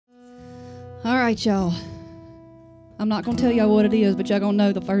All right, y'all. I'm not going to tell y'all what it is, but y'all going to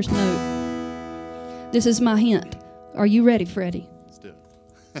know the first note. This is my hint. Are you ready, Freddie? Let's do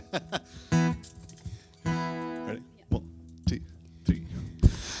it. Ready? 1, 2, 3.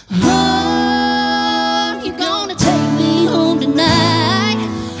 Oh, you're gonna take me home tonight.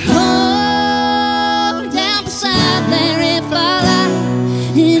 Oh, down beside there if I lie.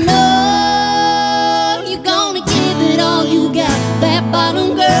 And oh, you're gonna give it all you got. That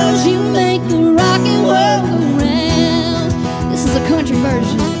bottom girls, you make the rockin' world go round. This is a country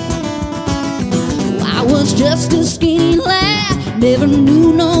version. I was just a skinny lad, never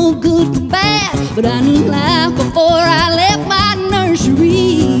knew no good from bad, but I knew life before I left my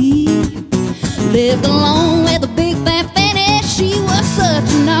nursery. Lived alone with a big fat fanny, she was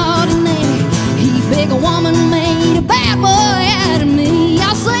such a naughty nanny. He big a woman made a bad boy out of me.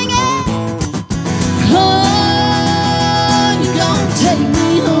 I'll sing it. Oh, you're gonna take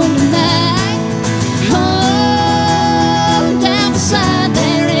me home tonight. Oh, down beside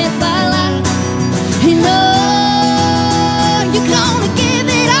there if I lie. And oh, you're gonna give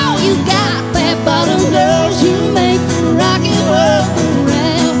it all you got. Fat bottom girls, you make the rockin' world go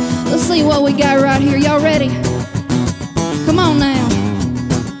round. Let's see what we got right here. Y'all ready? Come on now.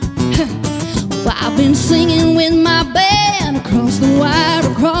 Well, I've been singing with my band across the wire,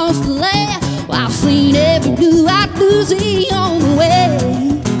 across the land. Well, I've seen every blue-eyed doozy on the way.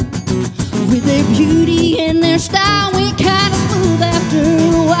 With their beauty and their style, we kind of smooth after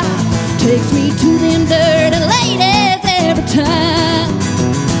a while. Takes me to them dirty ladies every time.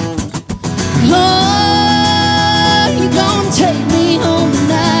 Oh, you're gonna take me home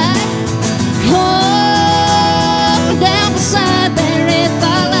tonight. Oh, down beside there if I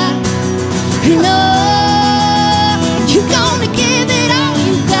lie. You know, you're gonna give it all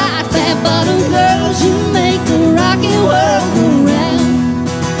you got. Fat bottom girls, you make the rockin' world go round.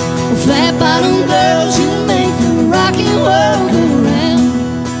 Fat bottom girls, you make the rockin' world go round.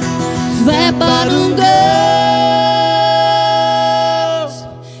 Fat bottom girls,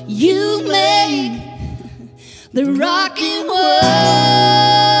 you make the rockin' world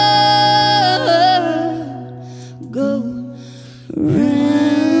go round.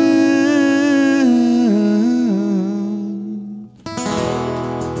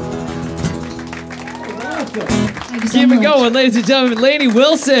 Thank you so Keep it much. going, ladies and gentlemen. Lainey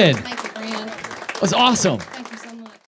Wilson. Thank you, Brian. That was awesome.